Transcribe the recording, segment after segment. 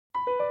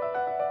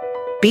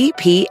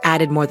BP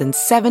added more than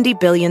 $70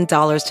 billion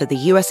to the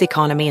U.S.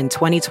 economy in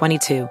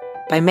 2022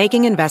 by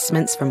making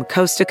investments from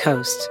coast to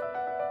coast.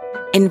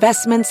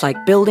 Investments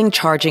like building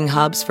charging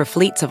hubs for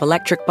fleets of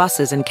electric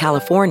buses in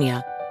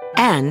California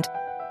and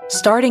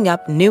starting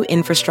up new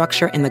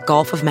infrastructure in the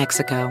Gulf of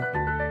Mexico.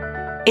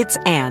 It's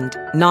and,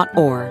 not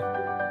or.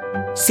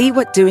 See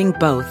what doing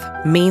both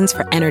means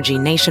for energy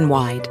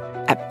nationwide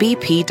at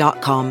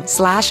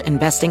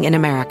bp.com/investing in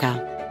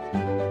America.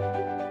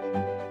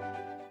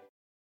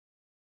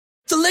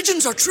 The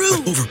legends are true.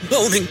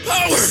 Overwhelming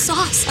power! The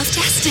sauce of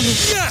destiny.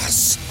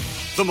 Yes!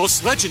 The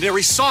most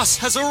legendary sauce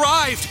has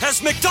arrived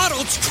as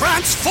McDonald's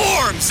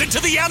transforms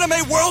into the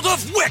anime world of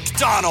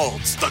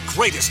WickDonald's. The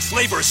greatest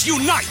flavors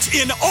unite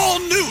in all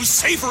new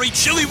savory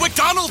chili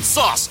McDonald's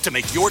sauce to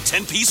make your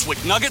 10-piece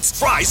Wick Nuggets,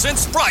 fries, and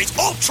Sprite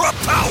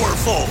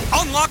ultra-powerful.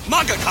 Unlock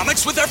manga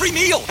comics with every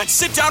meal and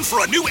sit down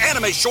for a new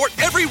anime short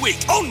every week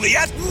only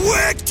at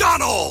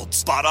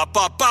WickDonald's.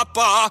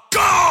 Ba-da-ba-ba-ba,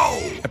 go!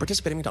 At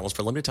participating McDonald's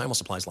for a limited time while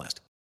supplies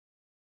last.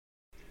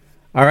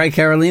 All right,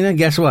 Carolina,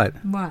 guess what?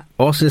 What?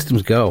 All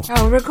systems go.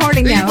 Oh,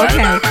 recording now. Okay.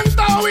 2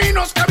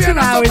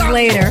 hours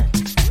later.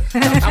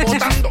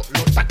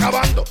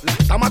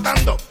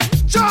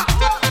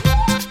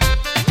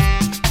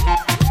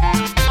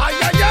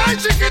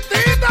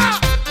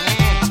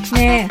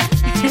 Yeah.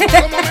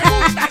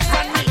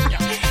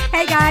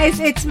 Hey, guys,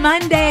 it's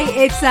Monday.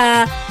 It's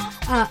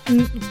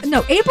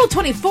April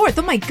 24th.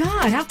 Oh, my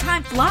God, how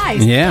time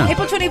flies. Yeah.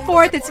 April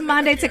 24th, it's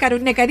Monday. It's a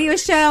Carolina Cadillo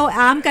show.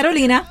 I'm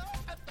Carolina.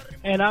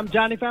 And I'm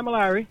Johnny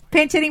Familari.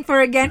 Pinch hitting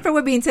for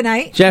Wabin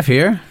tonight. Jeff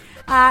here.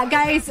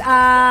 Guys,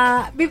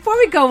 before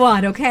we go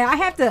on, okay, I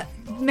have to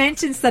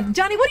mention something.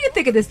 Johnny, what do you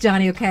think of this,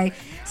 Johnny, okay?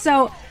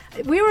 So,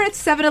 we were at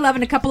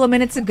 7-Eleven a couple of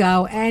minutes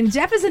ago, and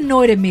Jeff is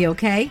annoyed at me,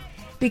 okay?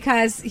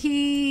 Because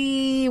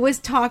he was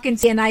talking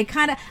to me, and I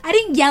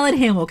didn't yell at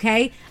him,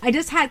 okay? I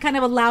just had kind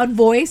of a loud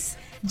voice.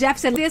 Jeff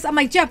said this. I'm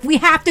like, Jeff, we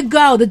have to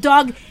go. The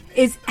dog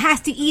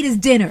has to eat his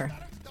dinner.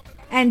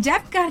 And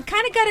Jeff kind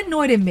of got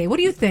annoyed at me. What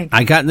do you think?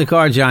 I got in the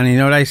car, Johnny. You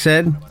know what I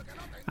said?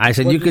 I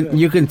said,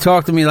 you can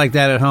talk to me like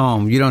that at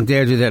home. You don't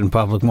dare do that in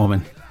public,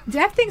 woman.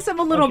 Jeff thinks I'm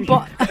a little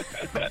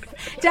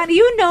Johnny,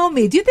 you know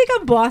me. Do you think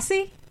I'm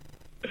bossy?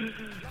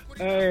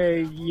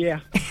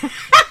 Yeah.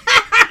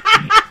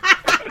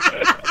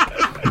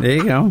 There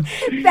you go.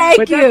 Thank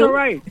but you. That's all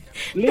right.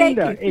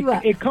 Linda, you.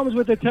 It comes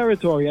with the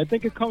territory. I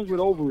think it comes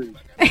with ovaries.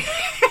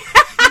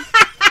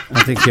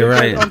 I think you're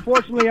right.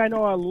 Unfortunately, I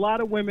know a lot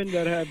of women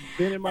that have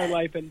been in my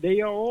life, and they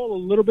are all a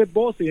little bit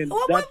bossy, and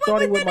that's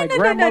starting with my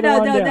grandmother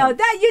on down.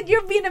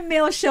 You're being a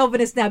male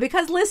chauvinist now,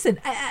 because listen,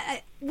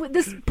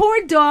 this poor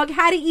dog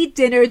had to eat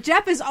dinner.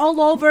 Jeff is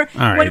all over. All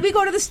right. When we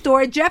go to the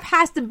store, Jeff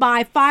has to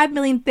buy 5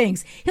 million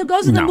things. He'll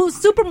go to the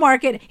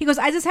supermarket. He goes,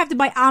 I just have to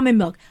buy almond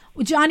milk.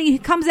 Johnny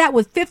comes out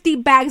with 50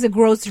 bags of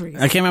groceries.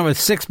 I came out with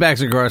 6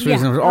 bags of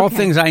groceries, and it was all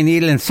things I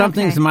needed and some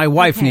things my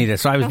wife needed.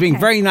 So I was being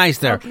very nice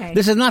there. Okay.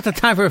 This is not the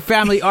time for a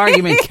family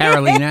argument,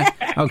 Carolina.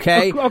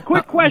 Okay? A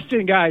quick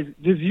question, guys.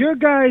 Does your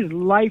guys'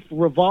 life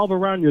revolve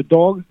around your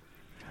dog?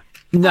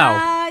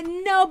 No.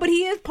 No, but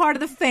he is part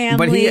of the family.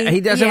 But he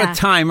does have a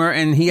timer,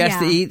 and he has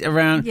to eat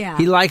around. Yeah.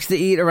 He likes to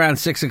eat around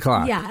 6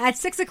 o'clock. Yeah, at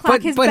 6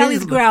 o'clock, his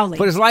belly's growling.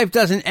 But his life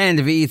doesn't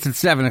end if he eats at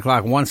 7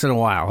 o'clock once in a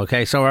while.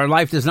 Okay, so our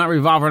life does not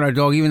revolve around our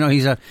dog, even though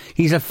he's a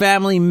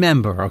family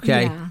member.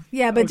 Okay.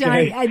 Yeah, but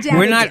Johnny,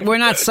 we're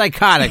not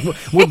psychotic.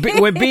 Don't be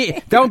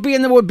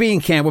in the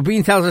Wabin camp.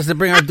 Wabin tells us to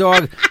bring our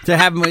dog to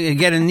have him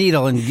get a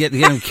needle and get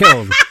him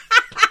killed.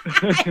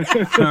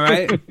 All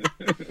right.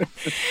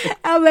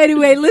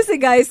 Anyway, listen,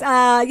 guys.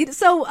 Hey,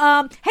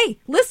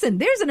 listen.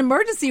 There's an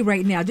emergency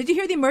right now. Did you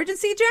hear the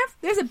emergency, Jeff?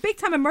 There's a big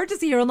time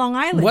emergency here on Long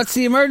Island. What's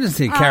the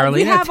emergency, Carolina?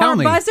 We have Tell our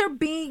me. buzzer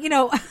being,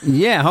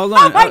 Yeah, hold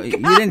on. Oh You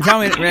didn't tell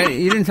me.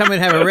 You didn't tell me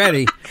to have it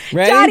ready.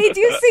 Ready? Johnny, do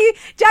you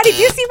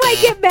see why I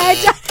get mad?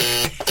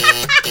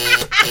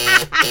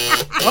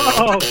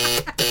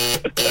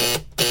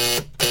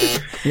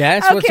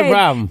 Yes. What's the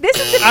problem?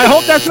 I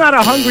hope that's not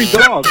a hungry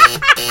dog.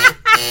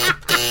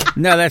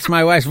 No, that's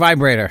my wife's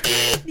vibrator.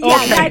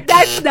 Yeah, okay.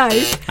 That's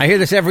nice. I hear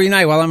this every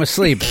night while I'm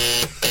asleep.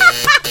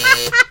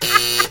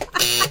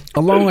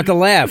 Along with the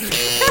laugh.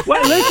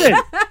 Well, listen.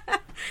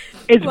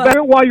 It's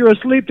better while you're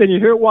asleep than you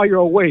hear it while you're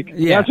awake.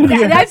 Yeah,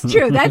 that's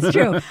true. That's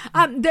true.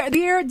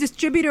 Their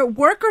distributor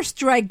worker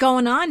strike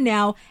going on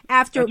now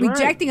after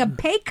rejecting a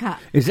pay cut.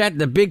 Is that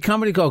the big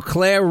company called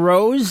Claire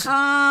Rose?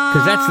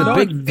 Because that's the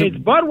big. It's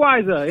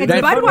Budweiser. It's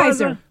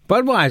Budweiser.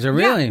 Budweiser,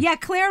 really? Yeah,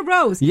 Claire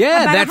Rose.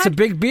 Yeah, that's a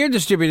big beer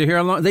distributor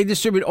here. They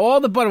distribute all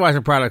the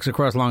Budweiser products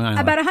across Long Island.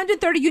 About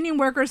 130 union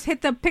workers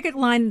hit the picket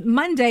line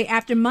Monday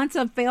after months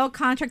of failed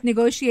contract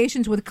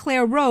negotiations with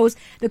Claire Rose,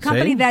 the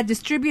company that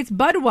distributes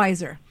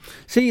Budweiser.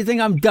 See, you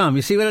think I'm dumb.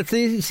 You see what it's...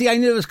 See, I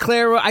knew it was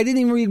Claire Rose. I didn't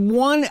even read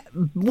one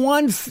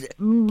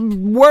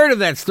word of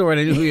that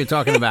story. I knew who you're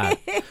talking about.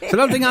 So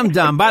don't think I'm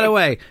dumb. By the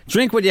way,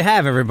 drink what you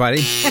have,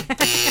 everybody.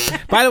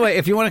 By the way,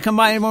 if you want to come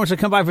by, anyone wants to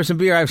come by for some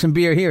beer, I have some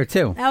beer here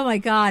too. Oh my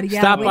God!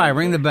 Yeah, Stop by,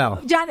 ring the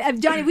bell.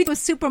 Johnny, we have a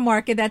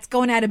supermarket that's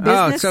going out of Oh,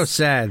 business. it's so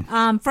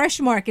sad. Fresh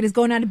Market is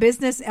going out of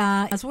business.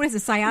 So what is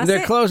it, Syosset?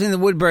 They're closing the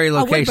Woodbury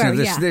location.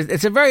 Woodbury, of this.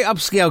 It's a very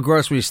upscale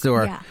grocery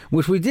store,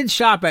 which we did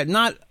shop at.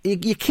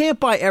 You can't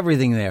buy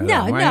everything there.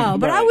 No, though, right?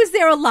 but I was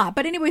there a lot.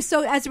 But anyway,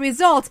 so as a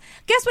result,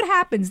 guess what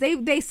happens?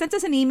 They sent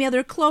us an email.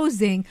 They're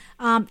closing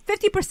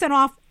 50%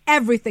 off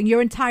everything,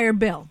 your entire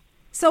bill.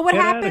 So what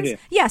happens?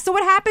 Yeah. So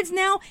what happens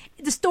now?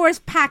 The store is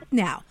packed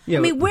now. Yeah,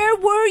 I mean, where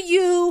were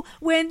you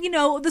when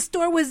the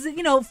store was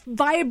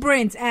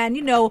vibrant and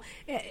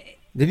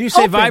Did you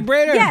say open?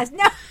 vibrator? Yes. No.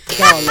 No,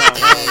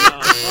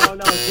 oh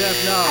no,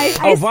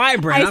 Jeff, no.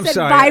 Vibrant. I'm said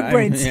sorry.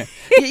 Vibrant.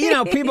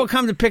 People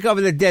come to pick over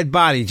the dead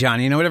body,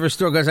 Johnny. Whatever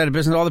store goes out of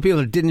business, all the people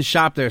that didn't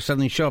shop there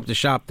suddenly show up to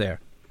shop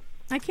there.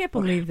 I can't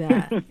believe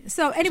that.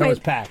 So anyway,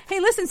 it's packed. hey,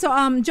 listen. So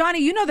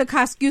Johnny, you know the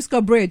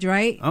Kosciuszko Bridge,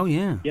 right? Oh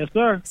yeah. Yes,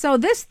 sir. So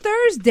this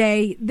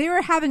Thursday,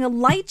 they're having a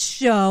light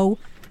show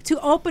to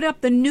open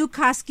up the new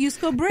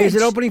Kosciuszko Bridge. Is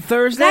it opening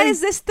Thursday? That is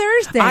this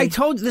Thursday. I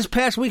told you this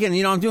past weekend,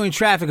 I'm doing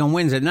traffic on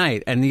Wednesday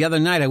night, and the other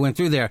night I went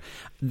through there.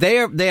 They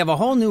have a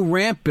whole new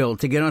ramp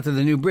built to get onto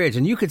the new bridge,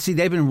 and you could see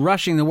they've been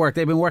rushing the work.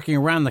 They've been working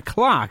around the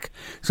clock.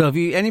 So if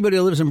anybody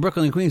who lives in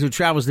Brooklyn and Queens who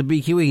travels to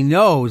BQE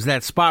knows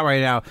that spot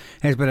right now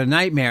has been a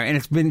nightmare, and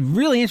it's been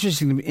really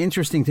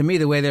interesting to me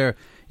the way they're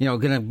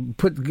going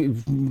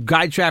to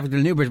guide traffic to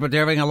the new bridge, but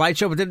they're having a light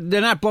show, but they're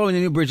not blowing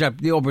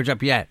the old bridge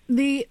up yet.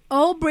 The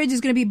old bridge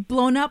is going to be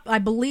blown up, I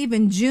believe,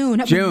 in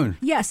June. June.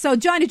 Yeah. So,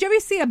 John, did you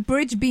ever see a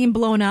bridge being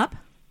blown up?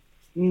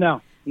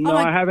 No,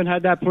 I haven't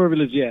had that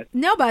privilege yet.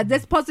 No, but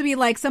that's supposed to be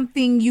like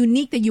something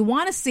unique that you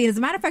want to see. As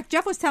a matter of fact,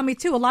 Jeff was telling me,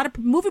 too, a lot of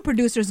movie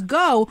producers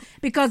go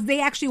because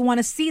they actually want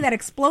to see that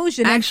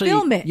explosion and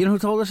film it. You know who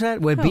told us that?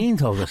 Webin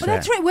told us that.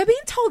 That's right.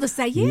 Webin told us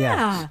that,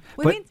 yeah. Yes.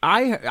 But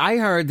I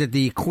heard that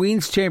the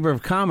Queens Chamber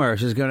of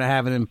Commerce is going to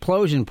have an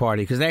implosion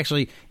party because they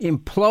actually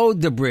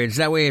implode the bridge.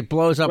 That way it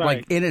blows up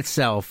like in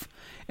itself.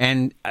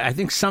 And I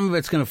think some of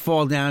it's going to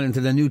fall down into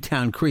the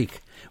Newtown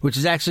Creek, which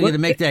is actually going to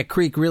make that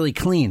creek really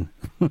clean.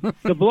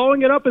 The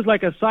blowing it up is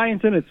like a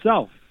science in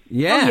itself.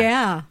 Yeah. Oh,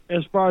 yeah.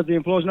 As far as the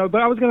implosion.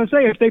 But I was going to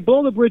say, if they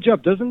blow the bridge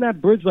up, doesn't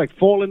that bridge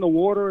fall in the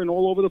water and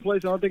all over the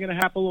place? Aren't they going to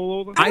happen all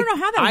over? I don't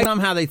know how that works.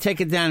 Somehow they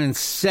take it down in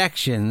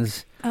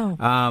sections. Oh.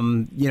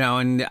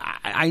 And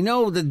I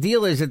know the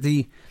deal is that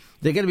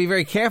they're going to be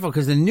very careful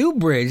because the new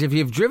bridge, if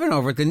you've driven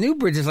over it, the new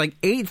bridge is like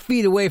 8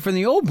 feet away from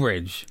the old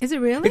bridge. Is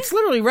it really? It's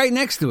literally right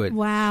next to it.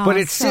 Wow. But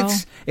it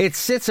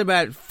sits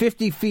about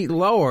 50 feet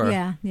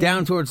lower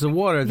down towards the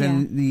water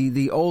than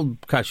the old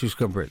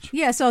Kosciuszko Bridge.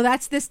 Yeah, so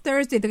that's this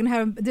Thursday. They're going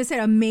to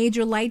have a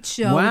major light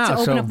show to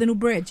open up the new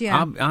bridge.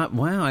 Yeah.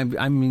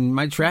 I mean,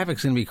 my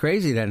traffic's going to be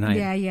crazy that night.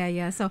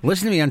 Yeah. So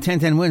listen to me on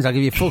 1010 Wins. I'll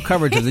give you full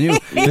coverage of the new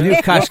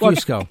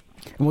Kosciuszko.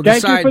 We'll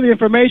Thank you for the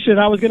information.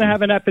 I was going to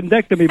have an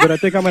appendectomy, but I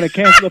think I'm going to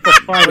cancel it for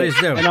Friday. Please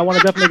do. And I want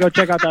to definitely go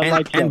check out that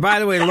light show. And by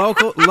the way,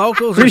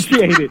 locals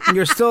appreciate it.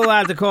 You're still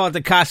allowed to call it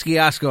the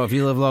Kosciuszko if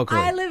you live locally.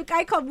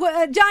 I call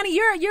Johnny.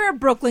 You're a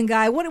Brooklyn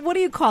guy. What do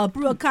you call it?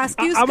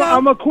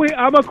 Kosciuszko?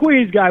 I'm a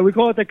Queens guy. We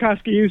call it the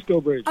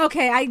Kosciuszko Bridge.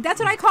 Okay, that's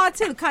what I call it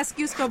too. The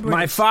Kosciuszko Bridge.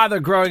 My father,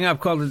 growing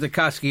up, called it the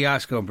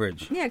Kosciuszko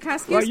Bridge. Yeah,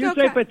 Kosciuszko. Well, you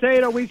say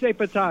potato, we say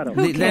potato.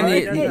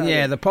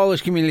 The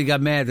Polish community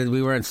got mad that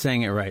we weren't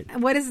saying it right.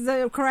 What is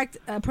the correct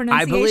pronunciation?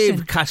 I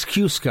believe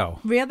Kosciuszko.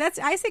 Real?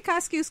 I say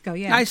Kosciuszko.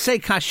 Yeah. I say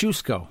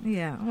Kosciuszko.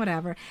 Yeah,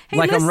 whatever. Hey,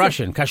 like listen, I'm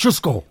Russian.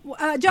 Kosciuszko.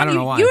 Johnny, I don't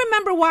know why. You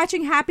remember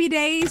watching Happy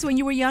Days when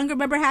you were younger?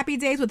 Remember Happy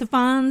Days with the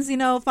Fonz?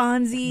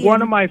 Fonzie.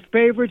 One of my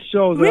favorite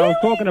shows. Really? I was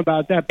talking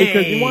about that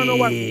because you want to know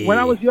what? When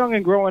I was young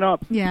and growing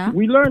up,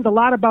 we learned a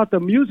lot about the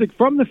music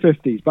from the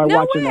 50s by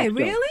watching that show.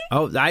 Really?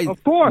 Oh,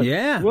 of course.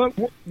 Yeah.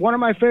 One of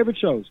my favorite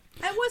shows.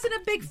 I wasn't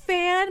a big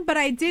fan, but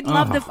I did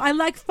love I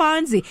like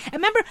Fonzie.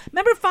 And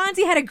remember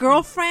Fonzie had a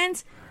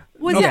girlfriend.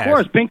 Of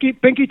course, Pinky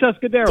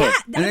Tuscadero.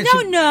 Yeah,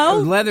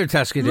 no. Leather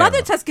Tuscadero.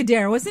 Leather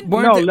Tuscadero, wasn't?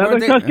 Leather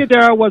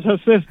Tuscadero was her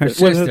sister. Her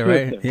sister,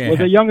 right? Yeah. Was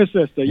a younger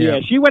sister. Yeah,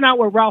 she went out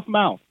with Ralph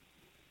Mouth.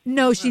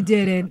 No, she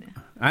didn't.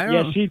 I don't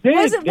know. Yes, she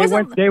did.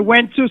 They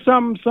went to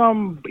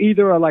some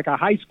either like a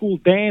high school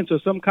dance or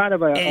some kind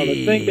of a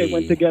thing. They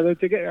went together.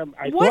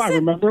 I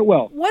remember it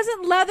well.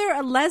 Wasn't Leather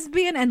a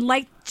lesbian and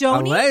liked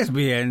Joni? A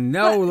lesbian?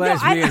 No,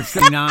 lesbian.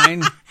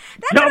 9.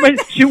 No,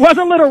 but she was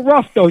a little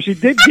rough though. She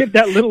did give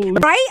that little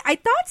right. I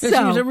thought so.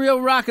 She was a real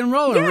rock and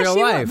roller in real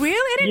life. Really?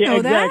 I didn't know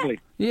exactly.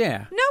 that.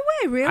 Yeah. No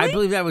way. Really? I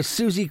believe that was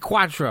Susie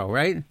Quattro,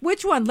 right?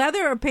 Which one,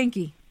 Leather or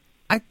Pinky?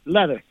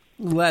 Leather.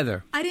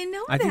 I didn't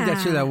know that. I think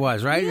that's who that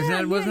was, right?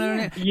 Yeah, Wasn't that her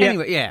name? Yeah.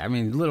 Anyway, I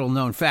mean, little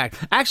known fact.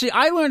 Actually,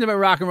 I learned about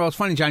rock and roll. It's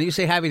funny, Johnny. You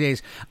say Happy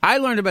Days. I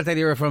learned about that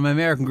era from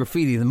American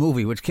Graffiti, the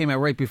movie, which came out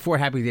right before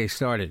Happy Days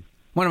started.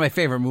 One of my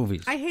favorite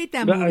movies. I hate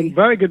that movie.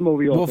 Very good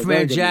movie. Also.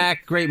 Wolfman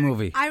Jack, great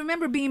movie. I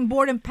remember being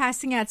bored and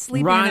passing out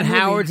sleeping. Ron in that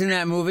Howard's movie. in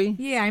that movie.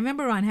 Yeah, I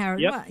remember Ron Howard.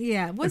 Yep. Well,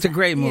 yeah, It's a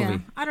great movie. Yeah,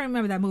 I don't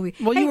remember that movie.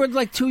 Well, Hey, you were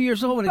like 2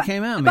 years old when it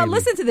came out. But maybe.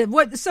 listen to this.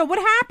 What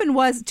happened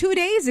was 2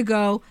 days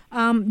ago,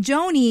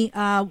 Joni,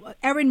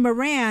 Erin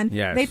Moran,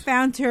 Yes. they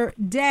found her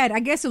dead. I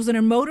guess it was in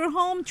her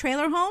motorhome,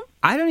 trailer home.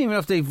 I don't even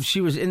know if she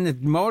was in the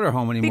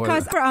motorhome anymore.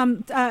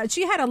 Because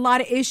she had a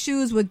lot of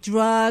issues with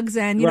drugs,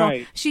 and you know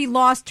Right. she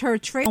lost her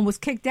trailer and was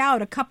kicked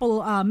out a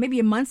couple, maybe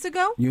a month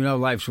ago. you know,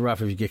 life's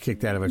rough if you get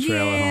kicked out of a trailer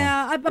home.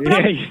 Yeah, but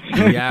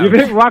Yeah. You've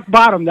hit rock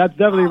bottom. That's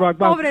definitely rock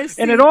bottom. over there,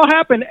 see- And it all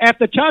happened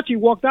after Chachi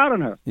walked out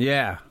on her.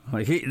 Yeah,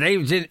 like they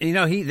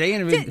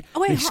interviewed.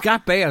 Wait,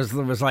 Scott Baez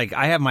was like,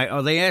 I have my.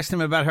 Oh, they asked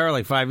him about her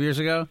like 5 years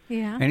ago.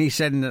 Yeah. and he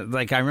said,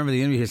 like, I remember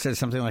the interview. He said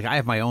something like, I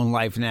have my own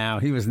life now.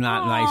 He was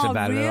not nice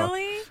about it at all.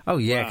 really? Oh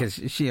yeah, because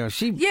she.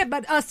 Yeah,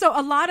 but so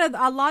a lot of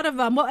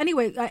well,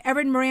 anyway,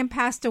 Erin Moran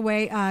passed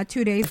away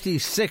 2 days.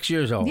 56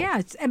 years old.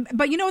 Yeah,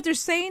 but you know what they're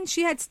saying?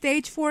 She had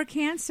stage 4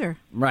 cancer.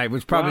 Right,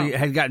 which probably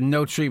had gotten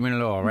no treatment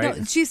at all, right?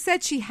 No, she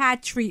said she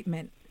had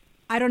treatment.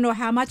 I don't know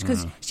how much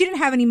because she didn't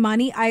have any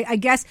money. I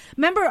guess.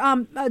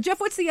 Remember,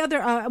 Jeff? What's the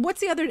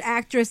other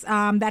actress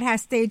that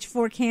has stage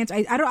 4 cancer?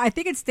 I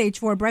think it's stage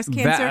 4 breast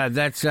cancer.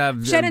 That's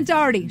Shannon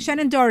Doherty.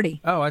 Shannon Doherty.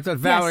 Oh, I thought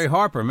Valerie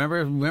Harper.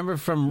 Remember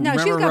from No,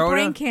 she's got Rhoda?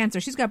 brain cancer.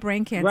 She's got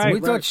brain cancer. Right.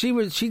 We thought she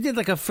did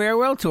like a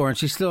farewell tour, and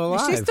she's still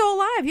alive. She's still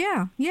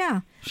alive.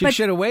 Yeah. She But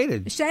should have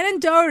waited. Shannon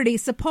Doherty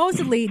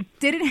supposedly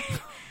didn't.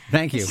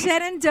 Thank you.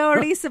 Shannon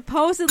Doherty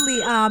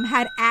supposedly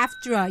had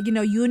AFTRA,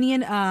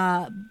 union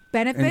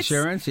benefits,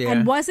 Insurance, yeah.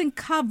 and wasn't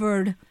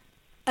covered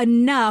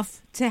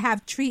enough to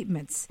have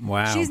treatments.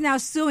 Wow. She's now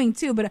suing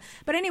too. But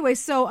anyway,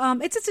 so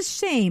it's just a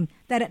shame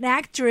that an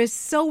actress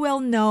so well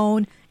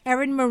known,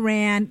 Erin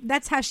Moran,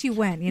 that's how she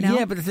went.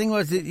 Yeah, but the thing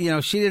was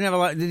that she didn't have a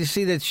lot. Did you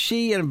see that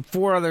she and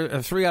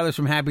three others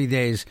from Happy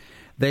Days?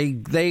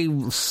 They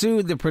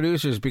sued the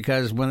producers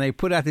because when they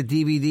put out the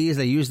DVDs,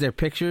 they used their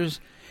pictures.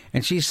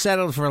 And she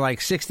settled for like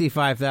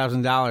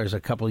 $65,000 a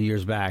couple of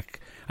years back.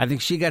 I think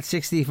she got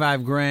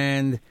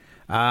 $65,000.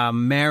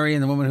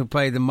 Marion, the woman who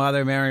played the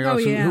mother, Marion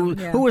Ross,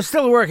 who was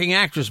still a working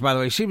actress, by the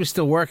way. She was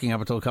still working up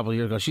until a couple of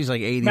years ago. She's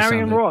like 80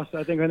 Marion something. Ross,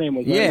 I think her name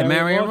was. Right? Yeah,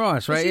 Marion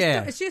Ross, right?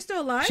 Is she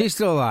still alive? She's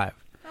still alive.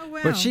 Oh, wow.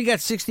 But she got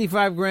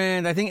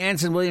 $65,000. I think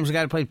Anson Williams, the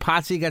guy who played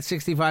Potsy, got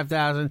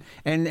 $65,000,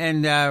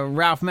 and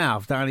Ralph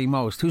Malph, Donnie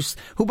Most,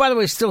 who by the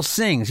way still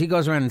sings. He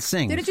goes around and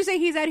sings. Didn't you say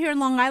he's out here in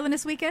Long Island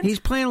this weekend? He's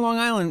playing Long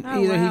Island. Oh,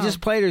 Either wow. he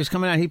just played or he's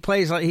coming out. He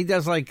plays he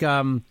does like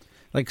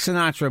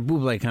Sinatra,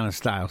 Bublé kind of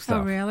style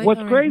stuff. Oh, really? What's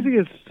All right. crazy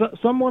is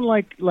someone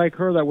like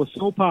her that was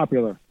so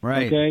popular,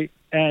 Right. okay,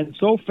 and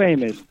so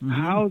famous.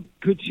 How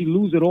could she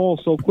lose it all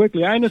so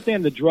quickly? I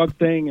understand the drug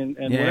thing and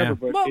Yeah. whatever,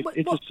 but Well,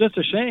 it's just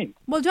a shame.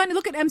 Well, Johnny,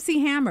 look at MC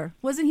Hammer.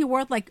 Wasn't he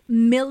worth like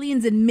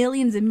millions and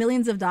millions and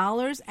millions of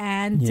dollars?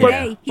 And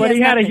today, But he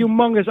had a nothing.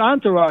 humongous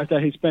entourage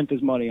that he spent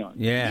his money on.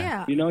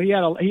 Yeah.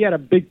 Yeah. He had a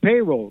big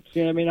payroll.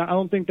 You know what I mean? I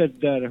don't think that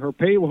her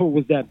payroll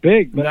was that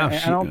big, but No,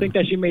 I don't think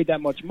that she made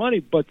that much money.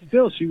 But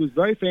still, she was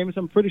very famous.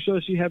 I'm pretty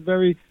sure she had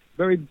very,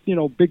 very,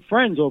 big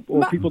friends or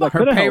people that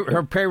could have helped her.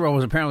 Her payroll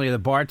was apparently the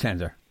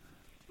bartender.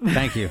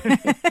 Thank you.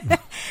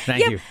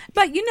 Thank Yeah, you.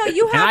 but you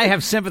have. And I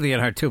have sympathy in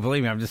her too.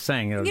 Believe me, I'm just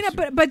saying.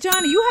 But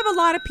Johnny, you have a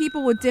lot of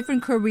people with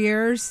different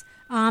careers.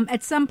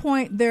 At some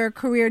point, their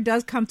career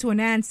does come to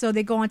an end, so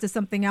they go on to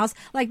something else.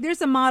 Like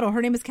there's a model.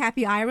 Her name is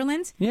Kathy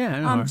Ireland. Yeah, I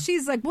know her.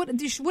 She's like what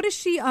is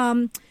she?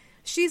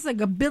 She's like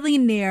a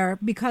billionaire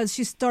because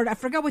she started. I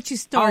forgot what she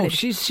started. Oh,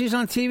 she's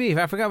on TV.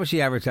 I forgot what she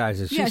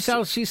advertises. Yeah,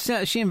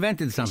 she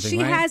invented something. She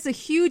right? has a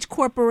huge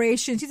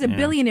corporation. She's a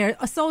billionaire.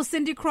 So is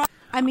Cindy Crawford.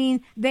 I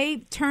mean, they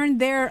turned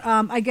their,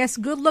 I guess,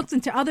 good looks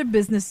into other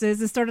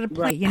businesses and started to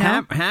play.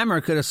 Hammer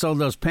could have sold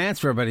those pants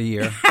for about a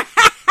year,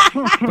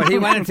 but he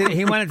went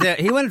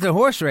into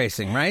horse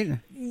racing, right?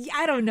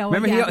 I don't know.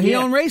 Remember, he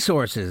owned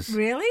racehorses.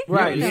 Really?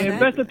 Right. I He didn't know that.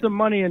 invested some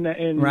money in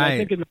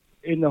Right. I think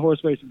in the horse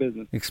racing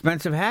business.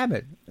 Expensive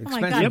habit. Oh my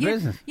Expensive God.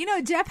 business. You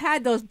know, Jeff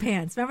had those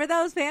pants. Remember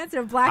those pants?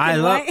 They're black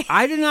and white.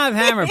 I did not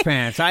have Hammer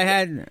pants. I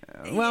had,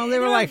 well, they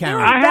were like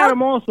Hammer. I had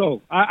them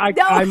also. I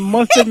No.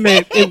 must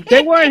admit, if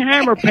they weren't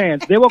hammer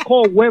pants. They were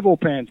called huevo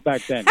pants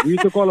back then. We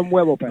used to call them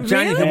huevo pants.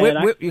 Johnny,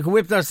 Really? you can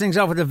whip those things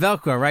off with the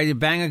Velcro, right? You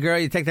bang a girl,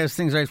 you take those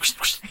things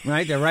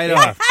right, they're right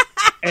off.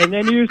 And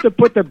then you used to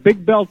put the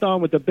big belt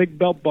on with the big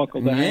belt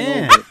buckle to hang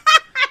Yeah. over.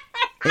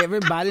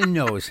 Everybody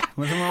knows.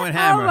 What's wrong with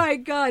Hammer? Oh my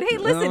God! Hey,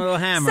 listen. Little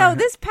Hammer. So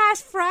this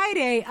past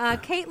Friday,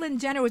 Caitlyn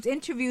Jenner was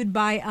interviewed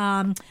by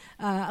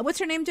what's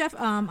her name, Jeff?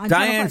 On Diane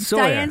Channel 5.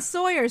 Sawyer. Diane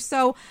Sawyer.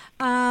 So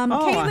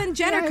Caitlyn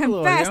Jenner yeah,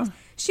 hello, confessed yeah.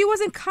 she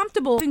wasn't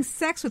comfortable having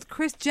sex with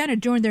Kris Jenner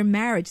during their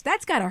marriage.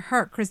 That's got to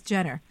hurt Kris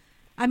Jenner.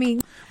 I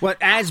mean, What,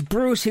 as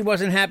Bruce, he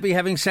wasn't happy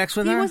having sex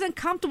with he her? wasn't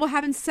comfortable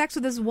having sex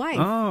with his wife.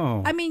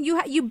 Oh. I mean,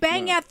 you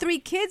bang out 3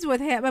 kids with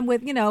him and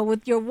with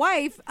your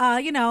wife.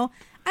 I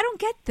don't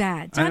get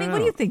that, Johnny. What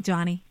do you think,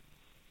 Johnny?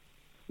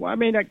 Well, I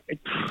mean,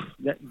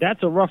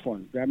 that's a rough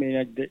one. I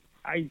mean,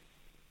 I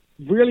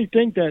really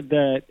think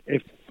that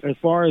if as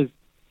far as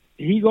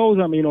he goes,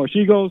 I mean, or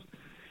she goes,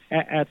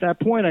 at that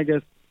point, I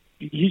guess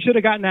he should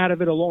have gotten out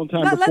of it a long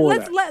time before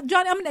that.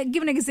 Johnny, I'm going to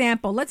give an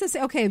example. Let's just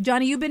say, okay,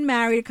 Johnny, you've been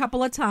married a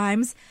couple of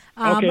times.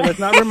 Okay, let's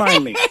not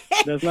remind me.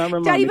 Let's not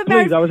remind Johnny, me.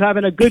 Please, I was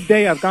having a good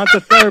day. I've gone to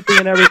therapy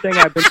and everything.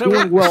 I've been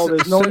doing well.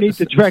 There's no need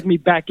to drag me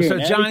back in. So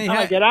Johnny,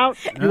 I get out,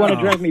 you want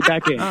to drag me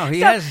back in. Oh,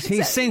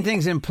 he's seen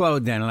things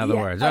implode then, in other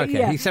words. Okay.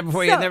 Yeah. He said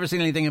before he had never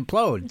seen anything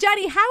implode.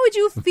 Johnny, how would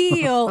you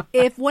feel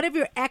if one of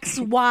your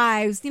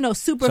ex-wives, let's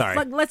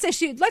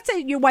say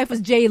your wife was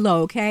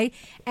J-Lo, okay?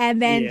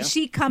 And then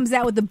she comes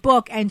out with a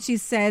book and she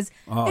says,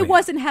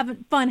 wasn't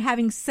having fun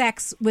having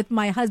sex with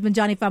my husband,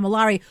 Johnny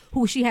Famolari,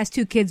 who she has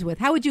 2 kids with.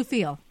 How would you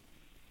feel?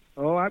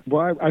 Oh, I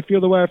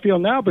feel the way I feel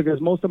now because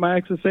most of my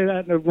exes say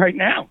that right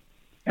now.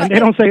 And they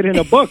don't say it in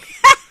a book.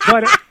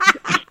 But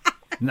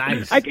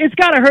nice. It's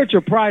got to hurt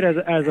your pride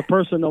as a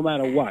person no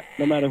matter what.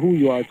 No matter who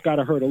you are, it's got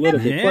to hurt a little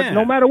bit. But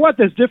no matter what,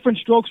 there's different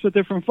strokes for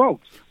different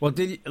folks. Well,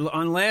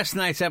 on last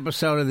night's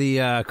episode of the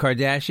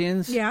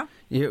Kardashians,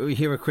 you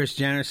hear what Kris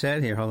Jenner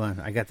said? Here, hold on.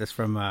 I got this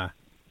from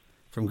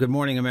Good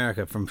Morning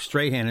America, from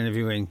Strahan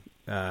interviewing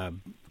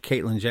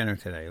Caitlyn Jenner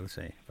today. Let's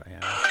see if I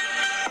have it.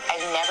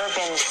 I've never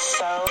been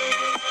so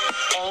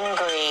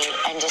angry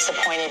and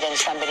disappointed in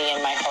somebody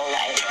in my whole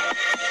life.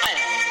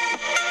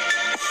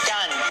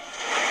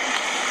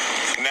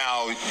 Done.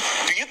 Now,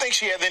 do you think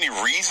she had any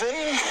reason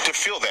to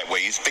feel that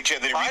way? You think she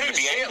had any reason to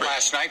be angry? I didn't see it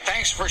last night.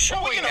 Thanks for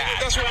showing that.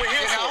 That's what we're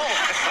here for.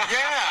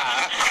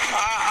 Yeah.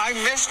 I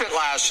missed it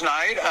last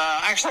night.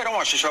 Actually, I don't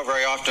watch the show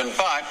very often,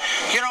 but,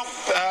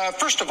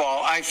 first of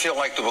all, I feel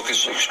like the book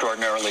is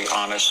extraordinarily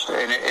honest,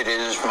 and it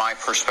is my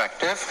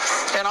perspective.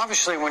 And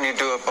obviously, when you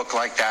do a book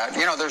like that,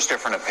 there's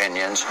different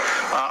opinions.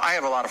 I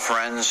have a lot of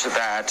friends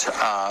that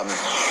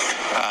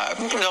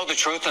know the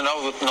truth and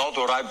know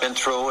what I've been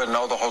through and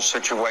know the whole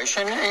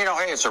situation.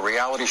 Hey, it's a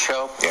reality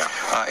show. Yeah.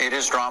 It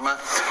is drama.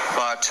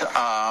 But,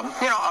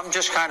 I'm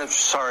just kind of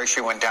sorry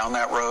she went down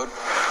that road.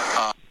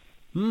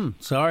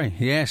 Sorry.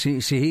 Yeah,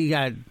 he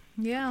got...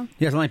 Yeah.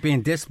 He doesn't like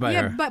being dissed by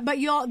her. But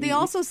they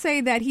also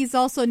say that he's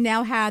also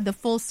now had the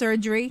full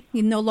surgery.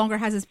 He no longer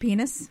has his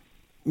penis.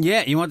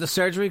 Yeah, you want the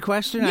surgery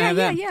question? Yeah.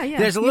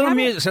 There's a little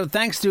music. So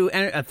thanks to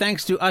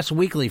Us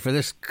Weekly for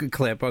this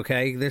clip.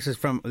 Okay, this is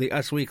from the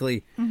Us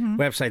Weekly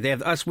website. They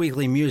have Us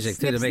Weekly music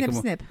too to make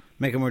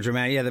it more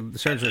dramatic. Yeah, the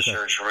surgery.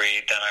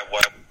 Surgery than I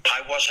was.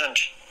 I wasn't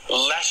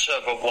less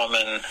of a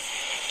woman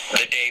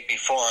the day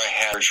before I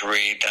had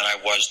surgery than I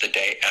was the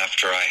day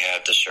after I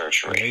had the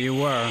surgery. There you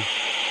were.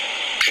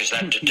 Because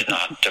that did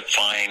not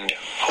define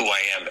who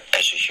I am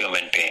as a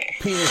human being.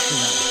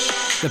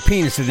 The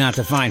penis did not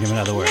define him, in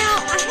other words. Now,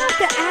 I have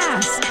to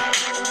ask.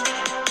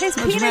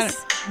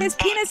 His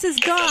penis is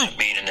gone. It doesn't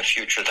mean in the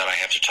future that I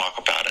have to talk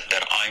about it,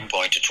 that I'm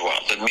going to dwell.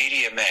 The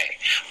media may,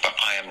 but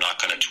I am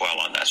not going to dwell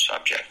on that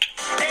subject.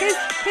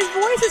 His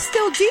voice is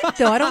still deep,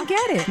 though. I don't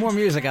get it. More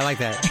music. I like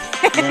that.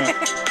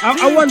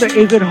 I wonder,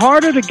 is it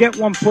harder to get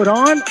one put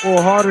on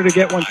or harder to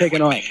get one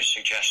taken off? I would make a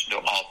suggestion to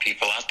all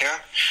people out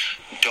there.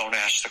 Don't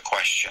ask the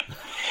question.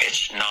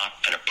 It's not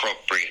an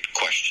appropriate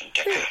question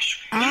to ask.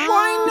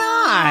 Why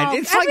not?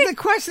 It's the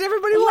question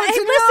everybody wants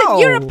to know. Listen,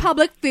 you're a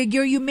public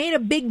figure. You made a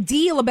big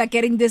deal about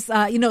getting this,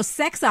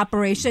 sex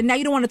operation. Now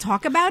you don't want to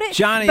talk about it?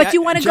 Johnny, but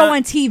you want to go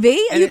on TV?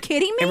 Are you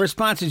kidding me? In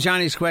response to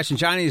Johnny's question,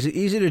 Johnny, is it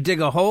easier to dig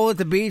a hole at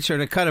the beach or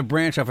to cut a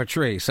branch off a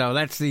tree? So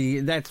that's what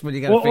you got to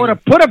figure. Or to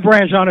put a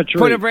branch on a tree.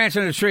 Put a branch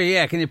on a tree,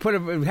 yeah. Can you put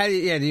do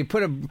you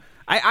put a...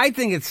 I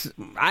think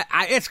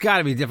it's got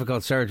to be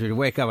difficult surgery to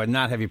wake up and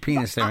not have your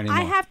penis there anymore.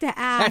 I have to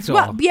ask. That's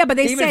all. Yeah, but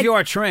even if you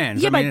are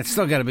trans, it's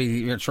still got to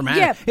be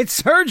traumatic. Yeah, it's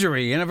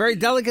surgery in a very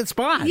delicate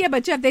spot. Yeah,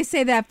 but Jeff, they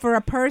say that for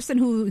a person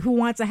who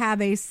wants to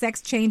have a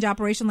sex change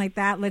operation like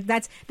that,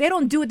 they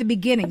don't do it at the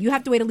beginning. You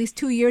have to wait at least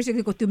 2 years. You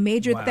have to go through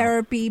major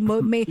therapy,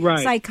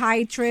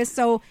 psychiatrist.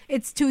 So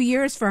it's 2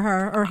 years for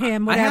her or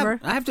him, whatever.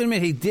 I have to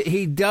admit,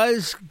 he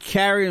does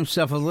carry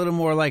himself a little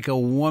more like a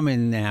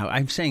woman now.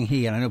 I'm saying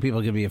he, and I know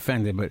people can be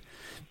offended, but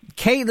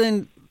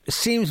Caitlyn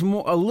seems a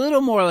little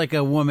more like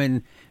a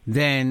woman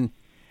than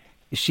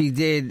she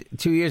did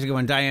 2 years ago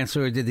when Diane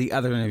Sawyer did the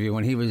other interview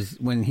when he was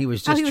just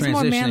transitioning.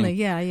 More manly.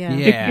 Yeah.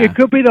 It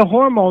could be the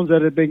hormones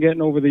that have been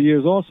getting over the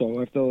years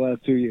also after the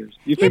last 2 years.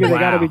 You figure they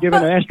got to be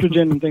given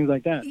estrogen and things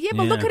like that. Yeah,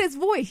 but look at his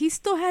voice. He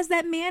still has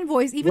that man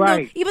voice, even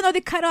though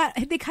they cut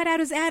out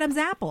his Adam's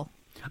apple.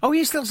 Oh,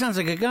 he still sounds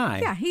like a guy.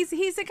 Yeah, he's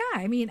a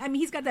guy. I mean,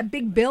 he's got that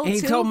big build, too.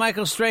 He told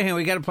Michael Strahan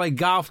we got to play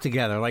golf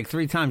together like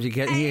 3 times.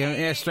 He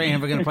asked Strahan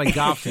if we're going to play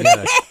golf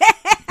together.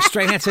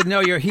 Strahan said,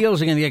 "No, your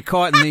heels are going to get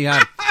caught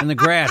in the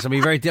grass. It'll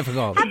be very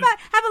difficult." How about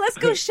let's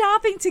go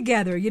shopping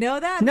together? You know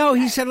that? No,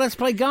 he said let's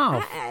play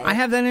golf. I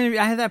have that interview.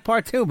 I have that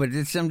part too, but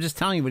I'm just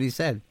telling you what he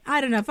said.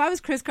 I don't know if I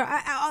was Chris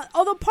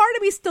although part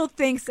of me still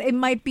thinks it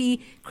might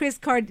be Kris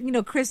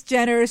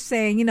Jenner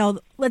saying,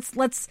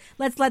 let's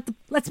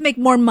make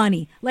more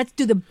money. Let's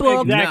do the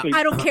book. Exactly.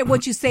 I don't care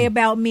what you say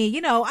about me.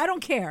 I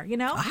don't care.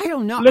 I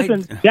don't know.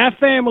 Listen, that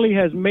family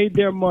has made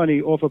their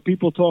money off of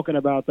people talking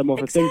about them,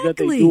 off of things that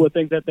they do or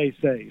things that they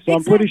say. So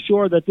I'm pretty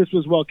sure that this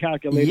was well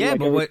calculated. Yeah,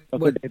 like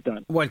but they've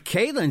done. What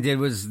Caitlyn did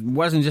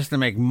wasn't just to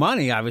make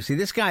money. Obviously,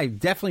 this guy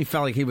definitely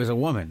felt like he was a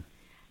woman.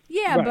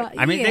 Yeah, Right. but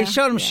I mean, yeah, they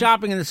showed him yeah.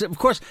 shopping in the. Of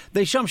course,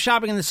 they show him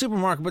shopping in the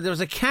supermarket, but there was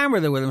a camera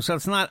there with him, so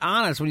it's not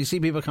honest when you see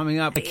people coming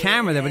up. A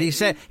camera there, but he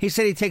said he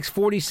takes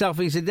 40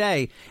 selfies a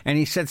day, and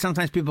he said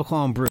sometimes people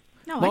call him Bruce.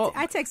 No, Well-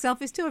 I take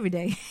selfies too every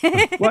day.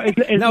 Well,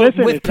 No,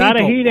 listen, with it's not a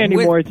people. he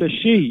anymore. With- It's a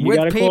she. You with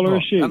got to call her a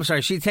people. she. I'm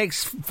sorry, she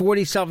takes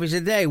 40 selfies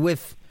a day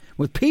with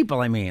people.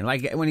 I mean,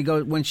 like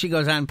when she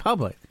goes out in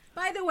public.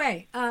 By the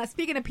way,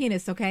 speaking of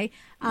penis, okay? Okay.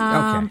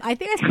 I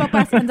think I spoke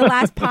about in the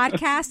last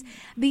podcast.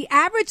 The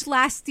average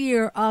last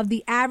year of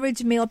the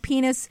average male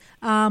penis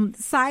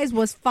size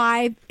was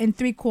 5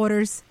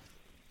 3/4.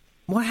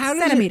 Well, how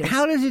Centimeters.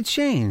 does it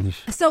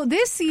change? So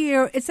this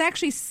year, it's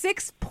actually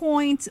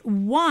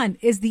 6.1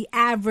 is the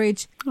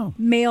average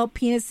male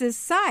penis's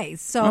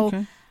size. So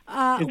Okay.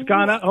 It's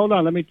gone up. Hold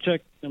on, let me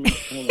check. Hold on,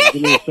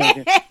 give me a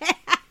second.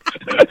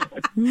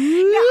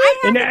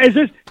 And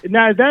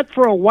is that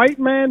for a white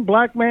man,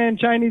 black man,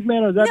 Chinese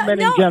man, or is that men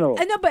in general?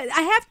 No, but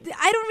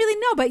I don't really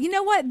know. But you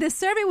know what? The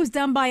survey was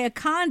done by a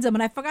condom,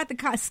 and I forgot the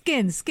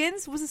Skins.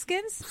 Skins? Was it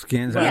Skins?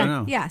 Skins, I yeah, don't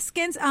know. Yeah,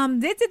 Skins.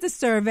 They did the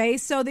survey,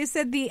 so they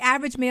said the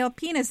average male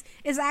penis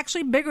is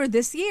actually bigger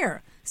this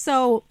year.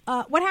 So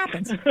what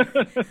happens?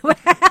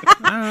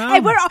 Hey,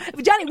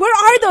 Johnny, where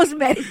are those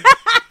men?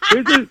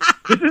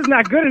 This is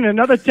not good. In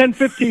another 10,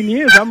 15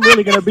 years, I'm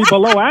really going to be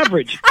below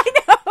average.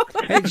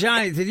 Hey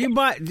Johnny, did you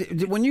buy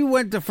when you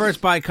went to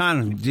first buy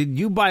condoms? Did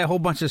you buy a whole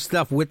bunch of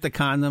stuff with the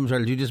condoms, or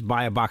did you just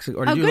buy a box?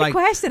 Or did you good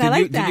question. I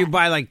like that. Did you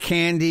buy like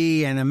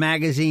candy and a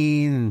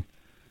magazine?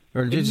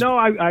 Or did you just, No,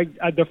 I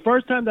the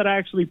first time that I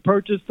actually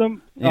purchased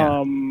them,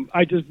 Yeah.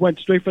 I just went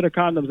straight for the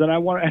condoms, and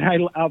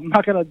I'm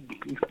not gonna,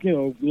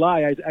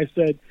 lie. I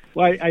said,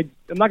 well, I'm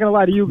not gonna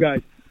lie to you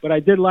guys, but I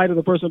did lie to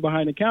the person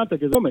behind the counter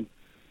because a woman,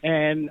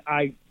 and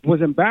I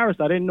was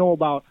embarrassed. I didn't know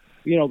about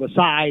the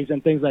size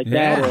and things like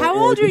Yeah. that. How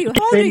old are you?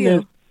 How old are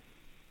you?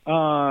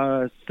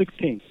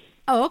 16.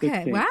 Oh, okay.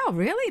 16. Wow,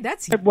 really?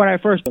 That's When I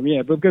first them,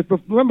 yeah. But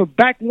remember,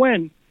 back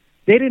when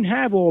they didn't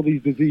have all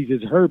these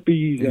diseases,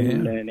 herpes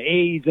and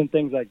AIDS and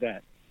things like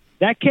that.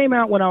 That came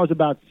out when I was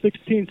about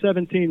 16,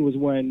 17 was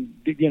when,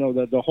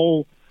 the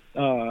whole,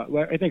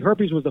 I think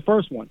herpes was the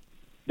first one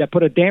that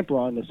put a damper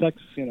on the sex,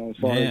 as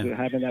far as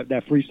having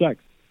that free sex.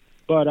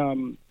 But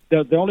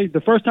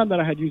the first time that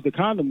I had used a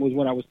condom was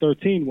when I was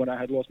 13, when I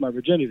had lost my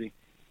virginity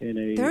in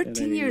a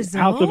 13 years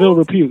house old? of ill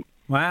repute.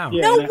 wow.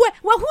 Yeah, no and way.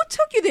 Well, who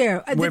took you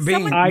there? We're Did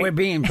being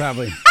someone-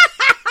 probably.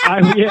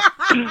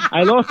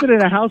 I lost it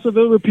in a house of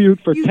ill repute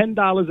for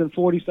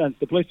 $10.40.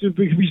 The place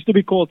used to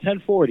be called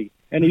 1040,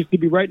 and it used to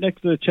be right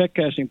next to the check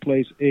cashing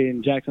place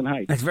in Jackson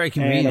Heights. That's very And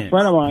convenient. a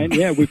friend of mine,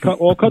 we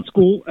all cut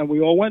school, and we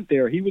all went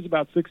there. He was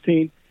about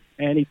 16,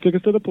 and he took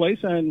us to the place,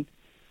 and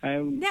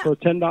for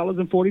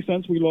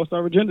 $10.40, we lost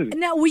our virginity.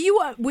 Now, were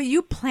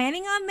you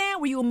planning on that?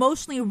 Were you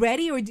emotionally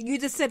ready, or you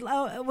just said,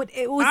 "Oh,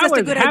 it was I just was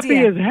a good happy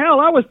idea"? as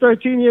hell. I was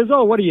 13 years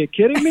old. What are you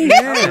kidding me?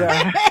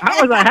 I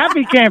was a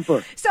happy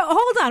camper. So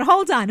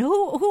hold on.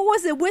 Who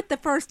was it with the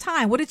first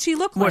time? What did she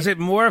look like? Was it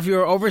more if you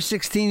were over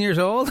 16 years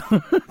old?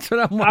 That's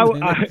what I'm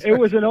wondering. It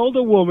was an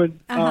older woman.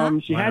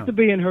 She Wow. had to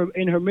be in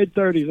her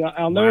mid-30s.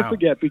 I'll never Wow.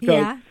 forget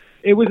because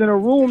it was in a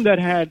room that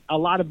had a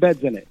lot of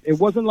beds in it. It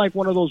wasn't like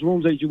one of those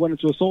rooms that you went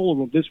into a solo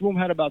room. This room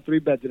had about 3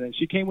 beds in it.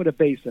 She came with a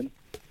basin,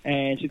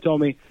 and she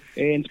told me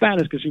in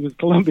Spanish because she was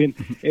Colombian,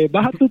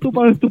 "Baja tu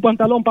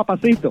pantalón,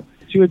 papacito."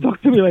 She would talk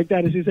to me like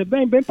that, and she said,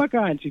 ven pa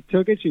acá. And she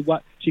took it.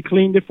 She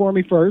cleaned it for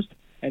me first,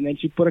 and then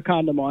she put a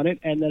condom on it.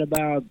 And then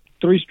about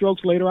 3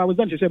 strokes later, I was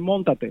done. She said,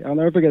 "Montate." I'll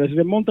never forget that. She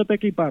said, "Montate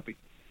aquí, papi."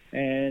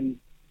 And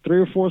 3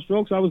 or 4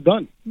 strokes, I was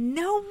done.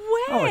 No way.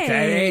 Oh, at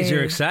that age,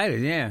 you're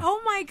excited, yeah. Oh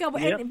my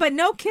God! Yep. But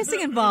no kissing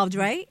involved,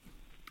 right?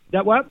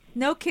 That what?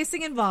 No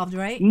kissing involved,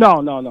 right? No.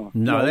 No,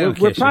 they With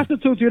don't kiss you.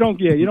 prostitutes, you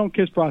don't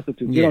kiss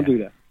prostitutes. You Yeah. don't do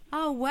that.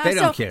 Oh wow! They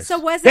don't kiss. So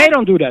was They that?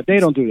 don't do that. They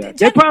don't do that.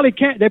 They Jen- probably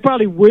can't. They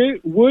probably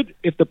would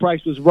if the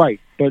price was right.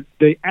 But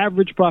the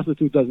average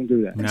prostitute doesn't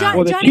do that. John-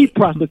 Or the Johnny- cheap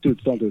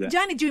prostitutes don't do that.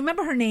 Johnny, do you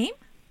remember her name?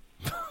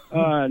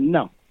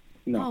 No.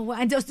 Oh, wow.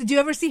 And did you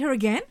ever see her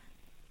again?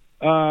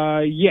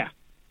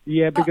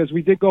 Yeah, because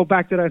we did go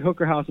back to that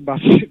hooker house about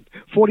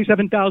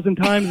 47,000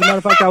 times. As a matter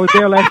of fact, I was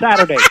there last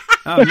Saturday.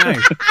 Oh,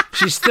 nice.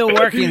 She's still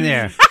working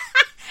there.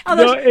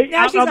 Although No,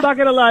 now she's I'm not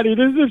going to lie to you.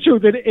 This is the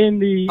truth. In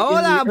the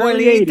Hola,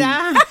 early 80s,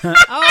 abuelita.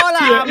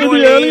 Hola, in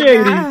the early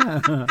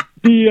abuelita.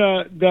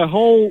 80s, the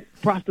whole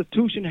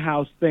prostitution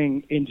house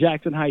thing in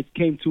Jackson Heights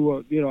came to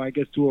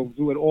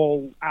an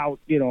all out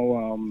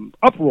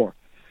uproar,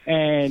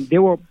 and they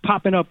were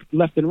popping up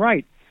left and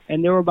right,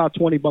 and they were about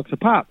 $20 a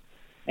pop.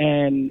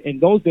 And in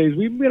those days,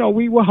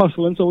 we were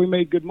hustling, so we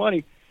made good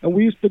money, and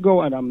we used to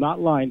go. And I'm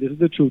not lying. This is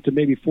the truth. To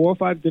maybe 4 or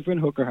 5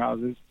 different hooker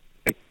houses.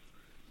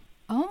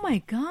 Oh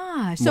my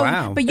gosh! So,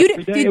 Wow. but you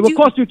It did would you?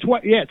 cost you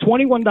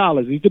 $21.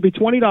 It used to be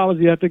 $20.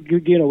 You have to,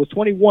 it was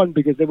 21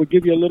 because they would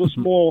give you a little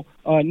small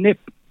nip,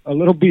 a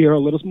little beer, a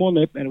little small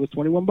nip, and it was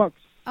 $21.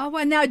 Oh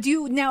well,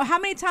 now how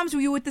many times were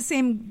you with the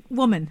same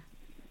woman?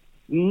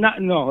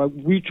 No,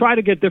 we try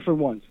to get different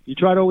ones. You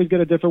try to always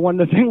get a different one.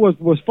 The thing was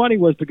funny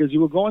was because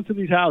you were going to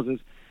these houses,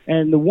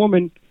 and the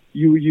woman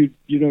you'd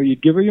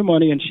give her your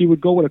money, and she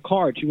would go with a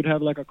card. She would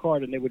have like a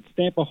card, and they would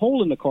stamp a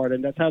hole in the card,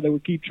 and that's how they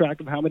would keep track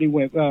of how many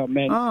men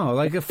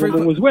like a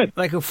woman was with.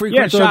 Like a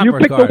frequent so shopper if you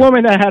picked card. a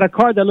woman that had a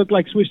card that looked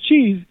like Swiss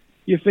cheese,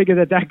 you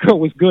figure that girl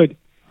was good.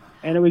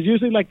 And it was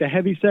usually like the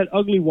heavy-set,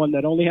 ugly one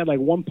that only had like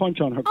one punch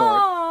on her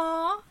card.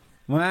 Aww.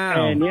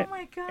 Wow. And, Oh,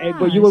 my gosh.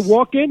 But you would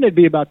walk in, there'd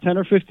be about 10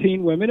 or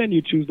 15 women, and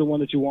you choose the one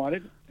that you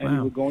wanted, and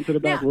you would go into the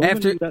back room.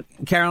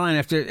 Caroline,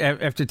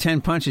 after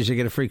 10 punches, you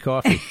get a free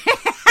coffee.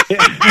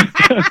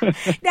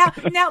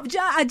 Now,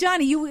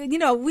 Johnny,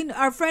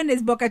 our friend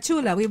is Boca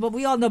Chula.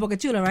 We all know Boca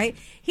Chula, right?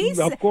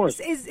 Of course.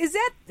 Is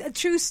that a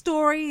true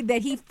story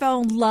that he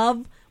fell in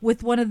love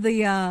with one of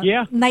the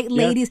night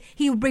ladies? Yeah.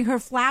 He would bring her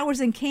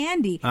flowers and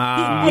candy,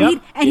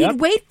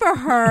 He'd wait for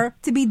her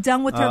to be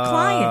done with her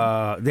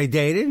client. They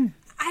dated?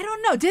 I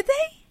don't know. Did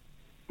they?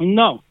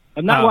 No.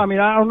 Well, I mean,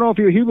 I don't know if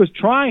he was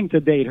trying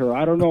to date her.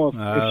 I don't know if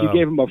she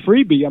gave him a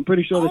freebie. I'm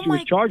pretty sure that she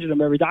was charging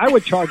him every day. I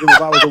would charge him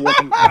if I was a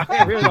woman.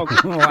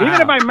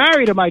 Even if I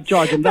married him, I'd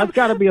charge him. That's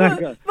got to be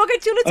like a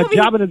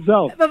job in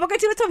itself. But Boca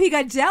Chula told me he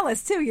got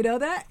jealous, too. You know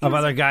that? Of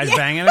other guys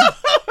banging her?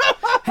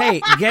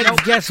 Hey,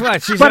 guess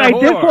what? She's but a I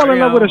whore, did fall in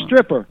love with a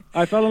stripper.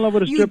 I fell in love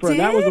with a stripper, and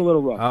that was a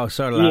little rough. Oh,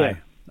 so did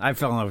I. I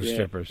fell in love with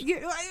strippers. Hold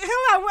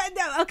on.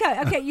 No,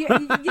 okay. You're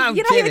not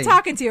kidding. even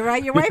talking to you,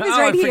 right? Your wife is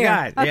right here.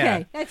 Forgot.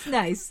 Okay, that's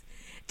nice.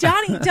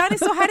 Johnny,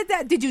 so how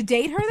did you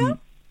date her, though?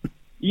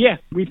 Yeah,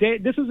 we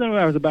dated. This was when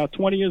I was about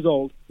 20 years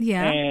old.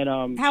 Yeah.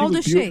 And how old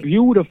is she?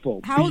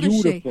 Beautiful. How old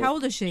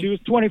is she? She was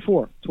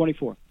 24.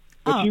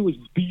 But she was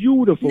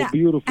beautiful, now,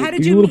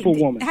 beautiful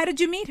woman. How did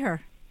you meet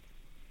her?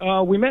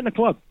 We met in a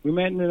club. We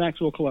met in an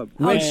actual club.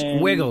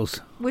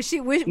 Wiggles. Was she?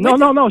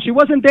 No. She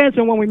wasn't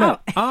dancing when we met.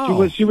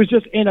 Oh. She was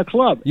just in a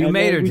club. You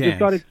made her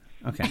dance.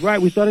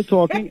 We started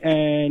talking,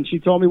 and she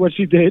told me what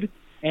she did.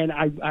 And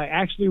I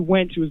actually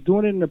went. She was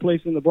doing it in a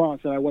place in the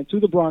Bronx, and I went to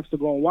the Bronx to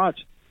go and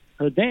watch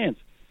her dance.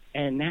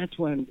 And that's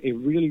when it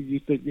really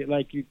used to,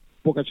 like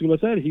Boca Chula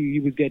said, he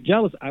would get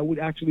jealous. I would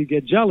actually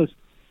get jealous.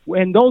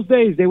 In those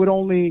days,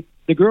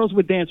 the girls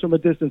would dance from a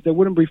distance. There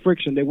wouldn't be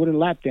friction. They wouldn't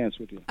lap dance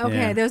with you.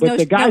 Okay, but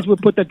the guys would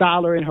put the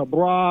dollar in her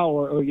bra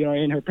or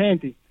in her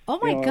panty. Oh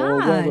my gosh! Or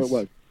whatever it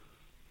was.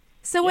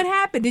 So what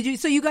happened?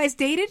 So you guys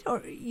dated,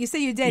 or you say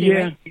you dated?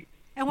 Yeah. Right?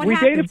 And what we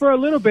happened? dated for a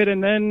little bit,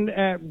 and then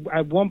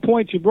at one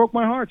point she broke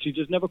my heart. She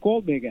just never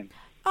called me again.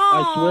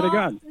 I swear to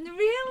God.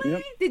 Really?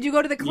 Yep. Did you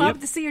go to the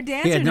club to see her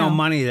dance? He had no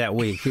money that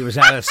week. He was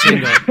out of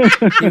single.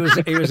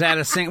 he was out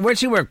of single. Where'd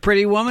she work?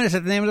 Pretty Woman? Is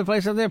that the name of the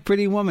place up there?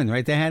 Pretty Woman,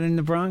 right? They had it in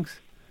the Bronx.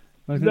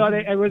 No,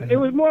 it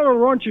was more of a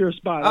raunchier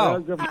spot.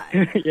 Oh.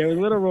 Yeah, it was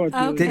a little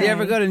raunchier. Okay. Did you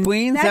ever go to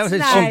Queens? That's that was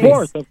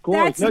nice. Of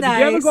course. That's no, nice. Did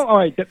you ever go? All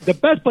right, the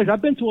best place.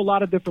 I've been to a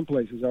lot of different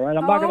places. All right,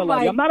 I'm not going to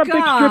lie. I'm not a big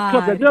strip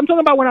club. I'm talking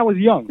about when I was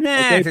young.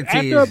 Nah, this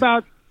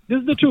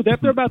is the truth.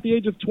 After about the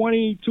age of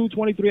 22,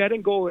 23, I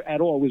didn't go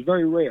at all. It was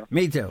very rare.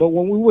 Me too. But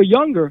when we were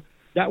younger,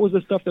 that was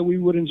the stuff that we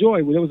would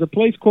enjoy. There was a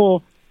place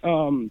called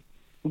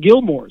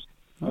Gilmore's.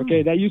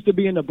 Okay, that used to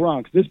be in the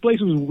Bronx. This place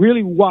was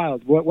really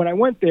wild. When I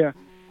went there,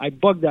 I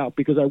bugged out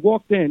because I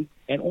walked in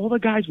and all the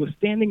guys were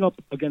standing up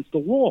against the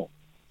wall.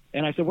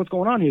 And I said, "What's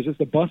going on here? Is this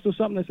a bust or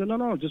something?" They said,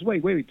 No, just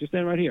wait, just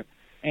stand right here.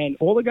 And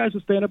all the guys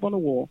would stand up on the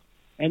wall,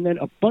 and then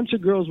a bunch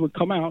of girls would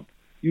come out.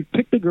 You'd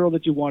pick the girl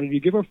that you wanted. You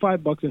give her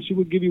 $5, and she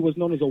would give you what's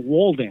known as a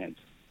wall dance.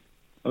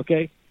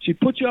 Okay, she'd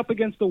put you up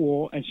against the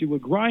wall, and she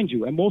would grind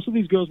you. And most of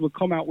these girls would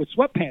come out with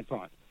sweatpants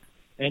on,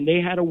 and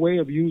they had a way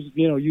of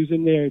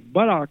using their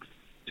buttocks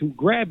to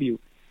grab you.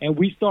 And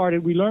we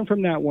learned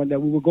from that one that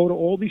we would go to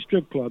all these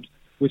strip clubs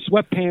with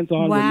sweatpants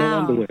on with no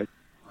underwear.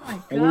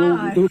 Oh and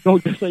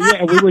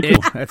we would do.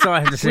 That's all I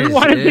have to say. We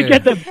wanted to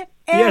get the.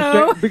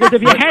 Yes, because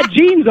if you had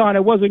jeans on,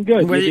 it wasn't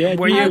good. Were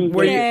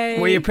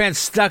your pants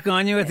stuck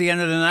on you at the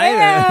end of the night?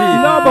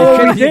 No, but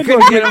what we did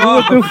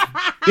was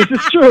this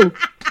is true.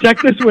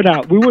 Check this one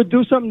out. We would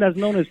do something that's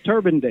known as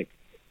turban dick.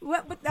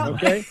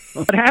 Okay?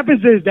 What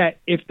happens is that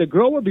if the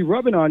girl would be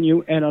rubbing on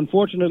you, and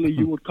unfortunately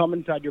you would come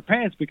inside your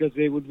pants because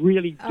they would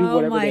really do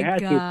whatever they had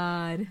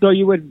to. So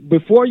you would,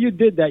 before you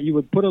did that, you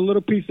would put a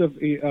little piece of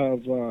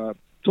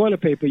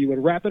toilet paper. You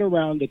would wrap it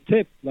around the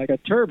tip like a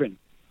turban.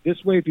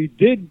 This way, if you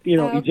did,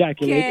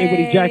 ejaculate, it would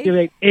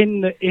ejaculate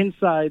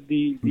inside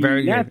the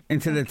Very nap, good.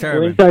 Into the or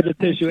turban. inside the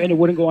tissue, and it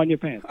wouldn't go on your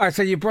pants. All right,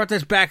 so you brought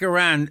this back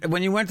around.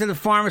 When you went to the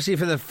pharmacy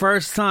for the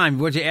first time,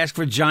 would you ask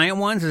for giant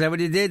ones? Is that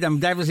what you did?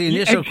 That was the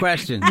initial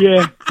question.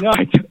 Yeah. No,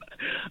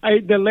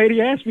 the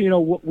lady asked me,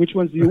 which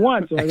ones do you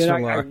want? So then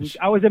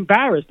I was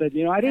embarrassed that,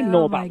 I didn't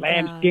know about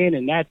lamb skin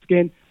and that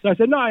skin. So I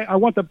said, no, I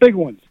want the big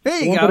ones. There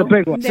you go. The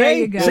big ones. There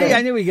you go. See,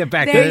 I knew we'd get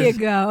back to this. this. There you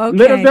go. Okay.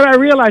 Little did I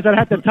realize I'd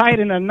have to tie it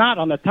in a knot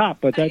on the top,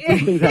 but these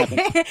things happen.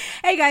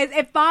 Hey, guys,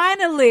 and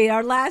finally,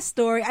 our last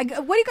story.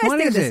 What do you guys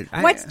think of this?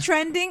 What's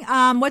trending?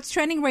 What's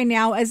trending right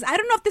now is, I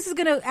don't know if this is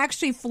going to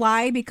actually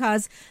fly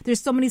because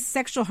there's so many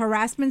sexual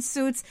harassment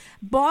suits.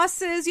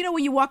 Bosses,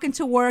 when you walk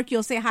into work,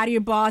 you'll say hi to your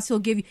boss.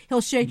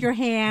 He'll shake your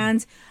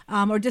hand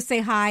or just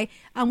say hi.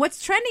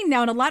 What's trending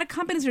now, and a lot of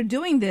companies are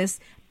doing this,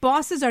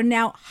 bosses are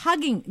now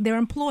hugging their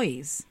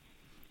employees.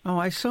 Oh,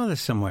 I saw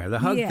this somewhere. The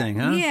hug thing,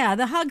 huh? Yeah,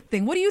 the hug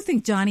thing. What do you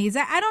think, Johnny? Is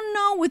that, I don't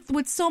know,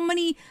 with so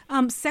many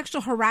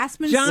sexual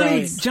harassment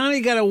sites. Johnny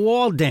got a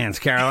wall dance,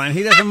 Caroline.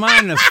 He doesn't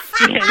mind the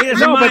he doesn't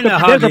No, mind but the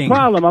there's a hugging.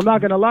 problem. I'm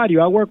not going to lie to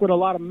you. I work with a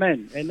lot of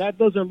men, and that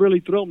doesn't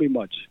really thrill me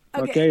much.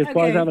 Okay, as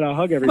far as having a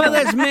hug every Well,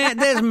 time.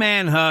 there's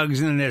man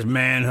hugs and then there's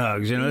man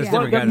hugs. You know, there's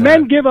Well, different the kinds of men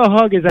hugs. give a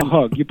hug is a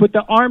hug. You put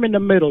the arm in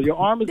the middle. Your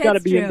arm has got to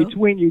That's be in true.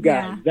 between you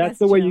guys. Yeah, that's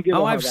the way you give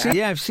a hug.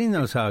 I've seen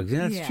those hugs.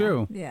 Yeah, that's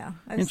true. Yeah.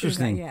 I've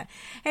Interesting. seen that,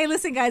 yeah. Hey,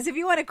 listen, guys, if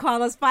you want to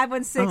call us,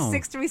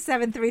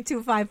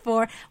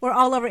 516-637-3254. We're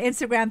all over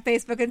Instagram,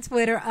 Facebook, and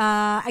Twitter.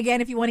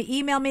 Again, if you want to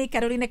email me,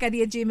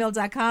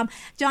 carolinacadilla@gmail.com.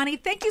 Johnny,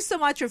 thank you so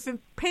much for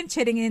pinch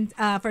hitting in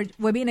for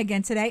Webin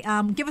again today.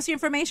 Give us your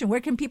information. Where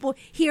can people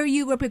hear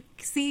you? Where people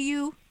see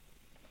you?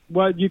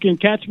 Well, you can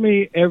catch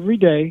me every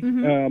day,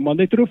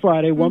 Monday through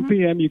Friday, 1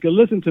 p.m. You can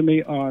listen to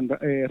me on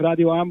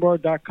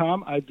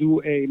radioambor.com. I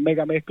do a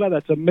mega mezcla.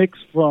 That's a mix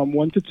from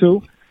 1 to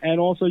 2. And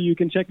also you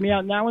can check me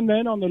out now and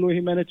then on the Luis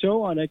Jimenez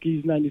Show on X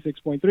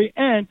 96.3.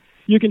 And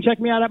you can check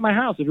me out at my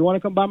house. If you want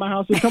to come by my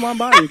house, just come on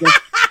by. You can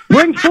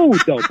bring food,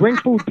 though. Bring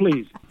food,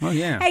 please. Oh,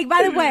 yeah. Hey,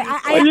 by the way,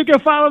 Or you can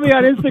follow me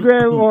on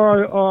Instagram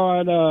or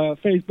on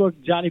Facebook,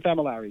 Johnny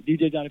Familari,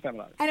 DJ Johnny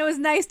Familari. And it was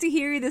nice to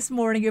hear you this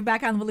morning. You're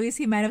back on Luis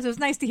Jimenez. It was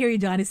nice to hear you,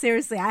 Johnny.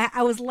 Seriously,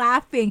 I was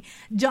laughing.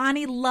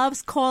 Johnny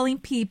loves calling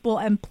people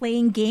and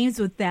playing games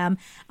with them.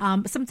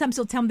 Sometimes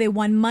he'll tell them they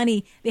won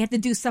money. They have to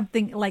do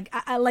something like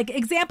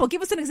example.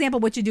 Give us an example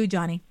of what you do,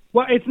 Johnny.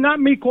 Well, it's not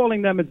me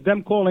calling them. It's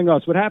them calling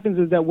us. What happens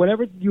is that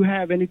whenever you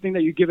have anything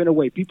that you're giving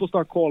away, people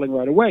start calling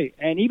right away.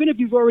 And even if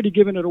you've already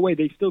given it away,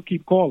 they still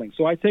keep calling.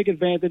 So I take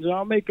advantage, and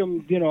I'll make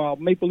them, I'll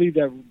make believe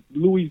that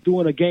Louis is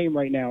doing a game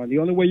right now. And the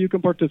only way you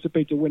can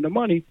participate to win the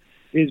money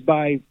is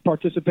by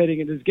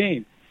participating in this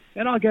game.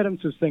 And I'll get him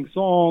to sing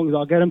songs.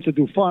 I'll get him to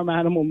do farm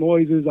animal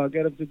noises. I'll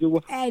get him to do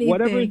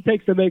whatever it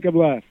takes to make him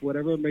laugh.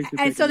 Whatever it makes it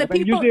And take so him the laugh. And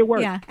people, usually it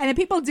works. yeah, and the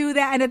people do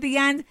that, and at the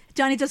end,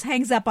 Johnny just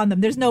hangs up on them.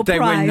 There's no They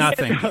prize. win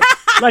nothing.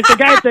 Like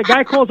the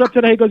guy calls up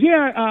today. He goes,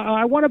 "Yeah,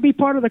 I want to be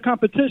part of the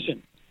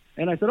competition."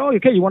 And I said, "Oh,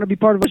 okay. You want to be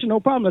part of it? No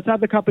problem. Let's have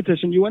the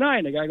competition, you and I."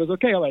 And the guy goes,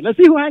 "Okay, all right. Let's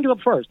see who hangs up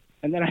first."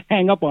 And then I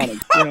hang up on him.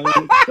 I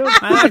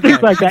like things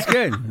that. like That's that.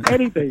 good.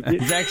 Anything.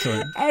 It's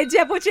excellent. Hey,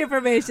 Jeff, what's your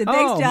information?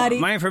 Thanks, Johnny.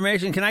 My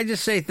information. Can I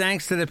just say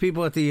thanks to the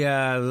people at the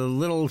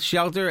little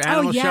shelter,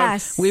 animal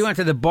yes. shelter? We went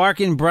to the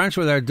Barking Brunch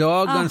with our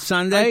dog on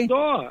Sunday.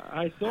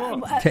 I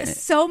saw.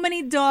 So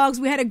many dogs.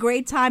 We had a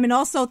great time, and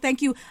also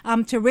thank you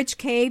to Rich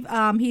Cave.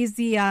 He's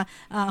the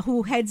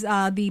who heads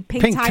the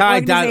Pink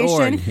Tide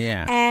organization.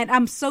 Yeah. And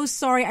I'm so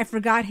sorry, I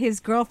forgot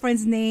his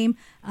girlfriend's name.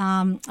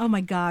 Oh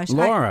my gosh,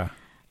 Laura.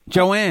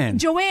 Joanne.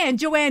 Joanne.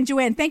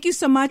 Thank you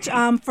so much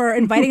for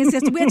inviting us.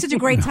 We had such a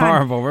great time.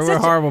 Horrible. We're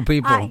horrible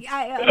people. We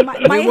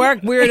we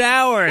work weird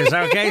hours,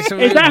 okay? So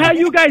Is that how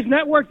you guys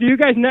network? Do you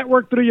guys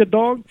network through your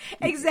dog?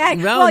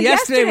 Exactly. Well,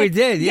 yesterday we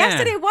did, yeah.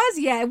 Yesterday it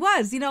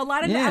was. A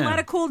lot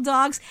of cool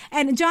dogs.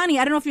 And Johnny,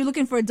 I don't know if you're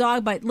looking for a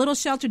dog, but Little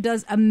Shelter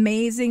does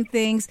amazing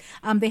things.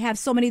 They have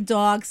so many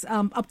dogs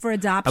up for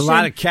adoption. A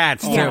lot of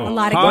cats too. Yeah, a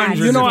lot of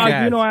Hundreds cats. of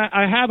cats.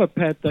 I have a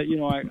pet that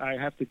I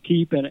have to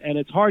keep, and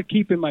it's hard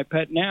keeping my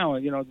pet now.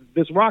 And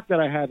this rock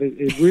that I have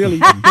is really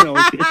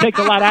it takes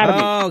a lot out of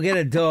me. Oh, get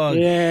a dog.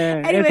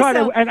 Yeah, Anyway, it's hard.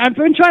 And I've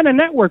been trying to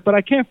network, but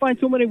I can't find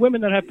too many women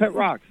that have pet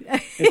rocks.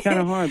 It's kind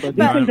of hard, but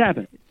these things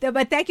happen.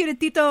 But thank you to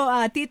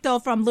Tito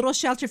from Little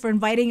Shelter for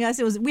inviting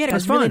us. We had a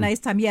That's really fun. nice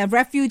time. Yeah,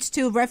 Refuge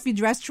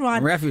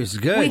Restaurant. Refuge is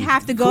good. We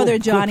have to go Cool- there,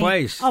 Johnny. Cool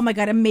place. Oh my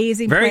God,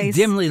 amazing Very place.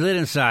 dimly lit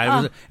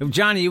inside.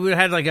 Johnny, you would have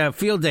had like a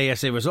field day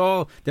yesterday.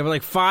 There were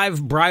like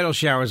 5 bridal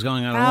showers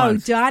going on at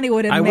once. Johnny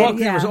would have. I walked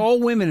in, there was all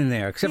women in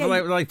there except Yeah,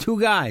 for like 2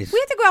 guys. We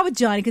have to go out with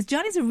Johnny because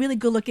Johnny's a really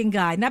good-looking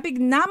guy. Not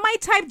my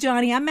type,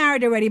 Johnny. I'm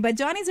married already, but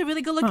Johnny's a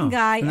really good-looking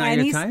guy, not and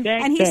your he's type?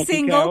 and he's Thank you,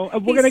 single.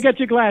 Carol. We're gonna get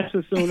your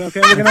glasses soon,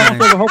 okay? We're gonna have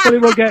to, hopefully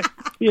we'll get.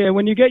 Yeah,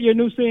 when you get your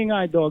new seeing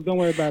eye dog, don't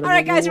worry about it. All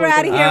right, guys, we're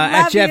out of here.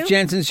 At Love Jeff you.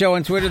 Jensen Show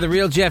on Twitter, The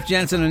Real Jeff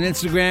Jensen on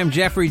Instagram,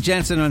 Jeffrey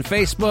Jensen on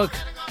Facebook.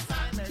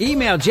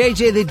 Email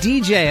JJ the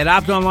DJ at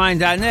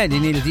optonline.net. You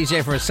need a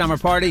DJ for a summer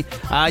party.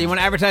 You want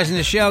to advertise in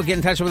the show? Get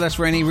in touch with us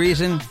for any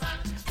reason.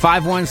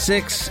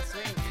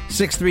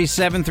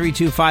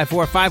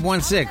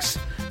 516-637-3254.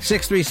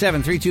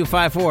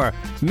 516-637-3254.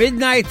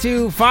 Midnight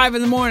to 5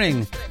 in the morning.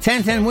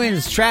 1010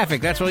 wins traffic.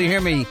 That's where you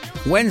hear me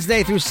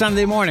Wednesday through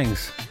Sunday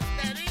mornings.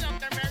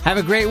 Have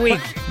a great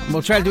week.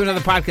 We'll try to do another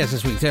podcast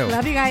this week, too.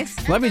 Love you guys.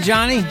 Love you,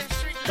 Johnny.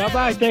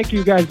 Bye-bye. Thank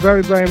you guys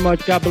very, very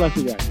much. God bless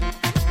you guys.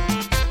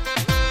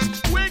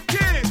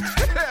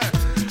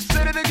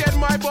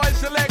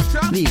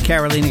 The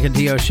Carolina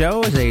Cadillo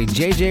Show is a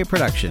JJ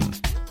production.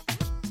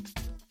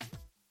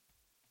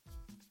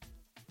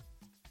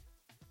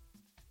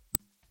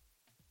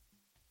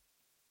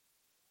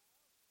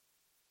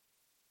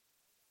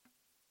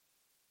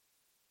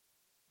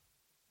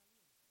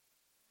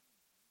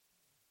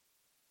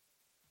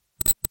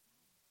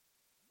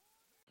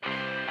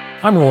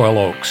 I'm Royal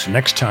Oakes.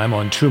 Next time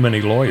on Too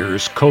Many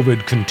Lawyers,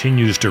 COVID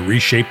continues to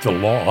reshape the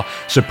law.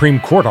 Supreme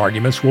Court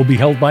arguments will be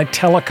held by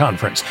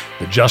teleconference.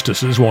 The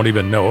justices won't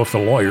even know if the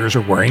lawyers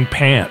are wearing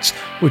pants,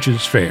 which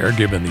is fair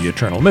given the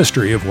eternal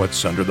mystery of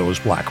what's under those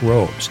black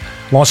robes.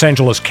 Los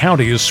Angeles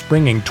County is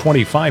springing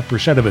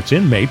 25% of its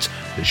inmates.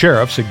 The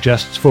sheriff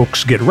suggests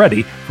folks get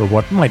ready for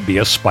what might be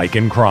a spike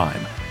in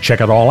crime.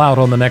 Check it all out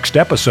on the next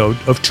episode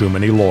of Too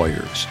Many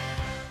Lawyers.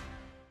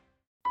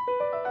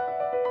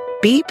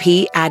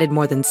 BP added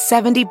more than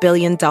 $70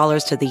 billion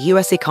to the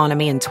U.S.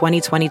 economy in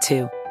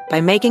 2022 by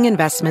making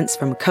investments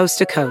from coast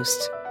to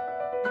coast.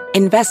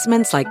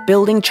 Investments like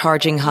building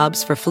charging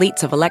hubs for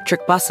fleets of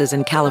electric buses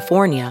in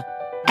California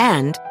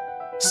and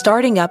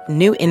starting up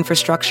new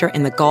infrastructure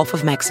in the Gulf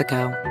of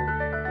Mexico.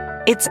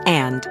 It's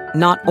and,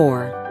 not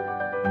or.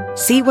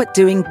 See what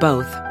doing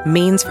both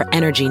means for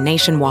energy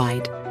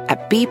nationwide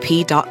at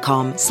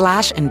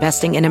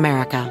bp.com/investing in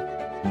America.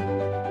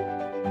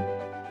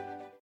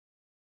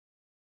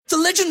 The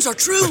legends are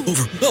true.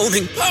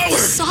 Overwhelming power! The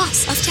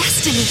sauce of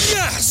destiny.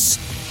 Yes!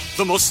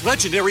 The most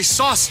legendary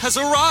sauce has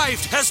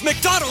arrived as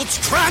McDonald's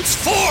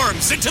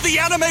transforms into the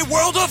anime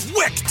world of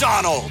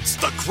WickDonald's.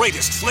 The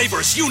greatest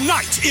flavors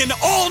unite in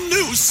all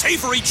new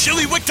savory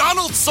chili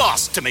McDonald's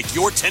sauce to make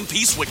your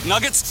 10-piece Wick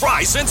Nuggets,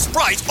 fries, and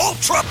Sprite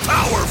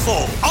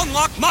ultra-powerful.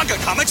 Unlock manga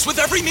comics with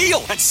every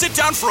meal and sit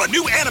down for a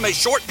new anime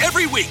short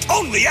every week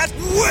only at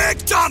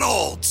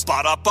WickDonald's.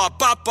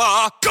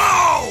 Ba-da-ba-ba-ba,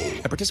 go!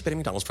 At participating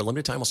McDonald's for a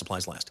limited time while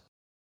supplies last.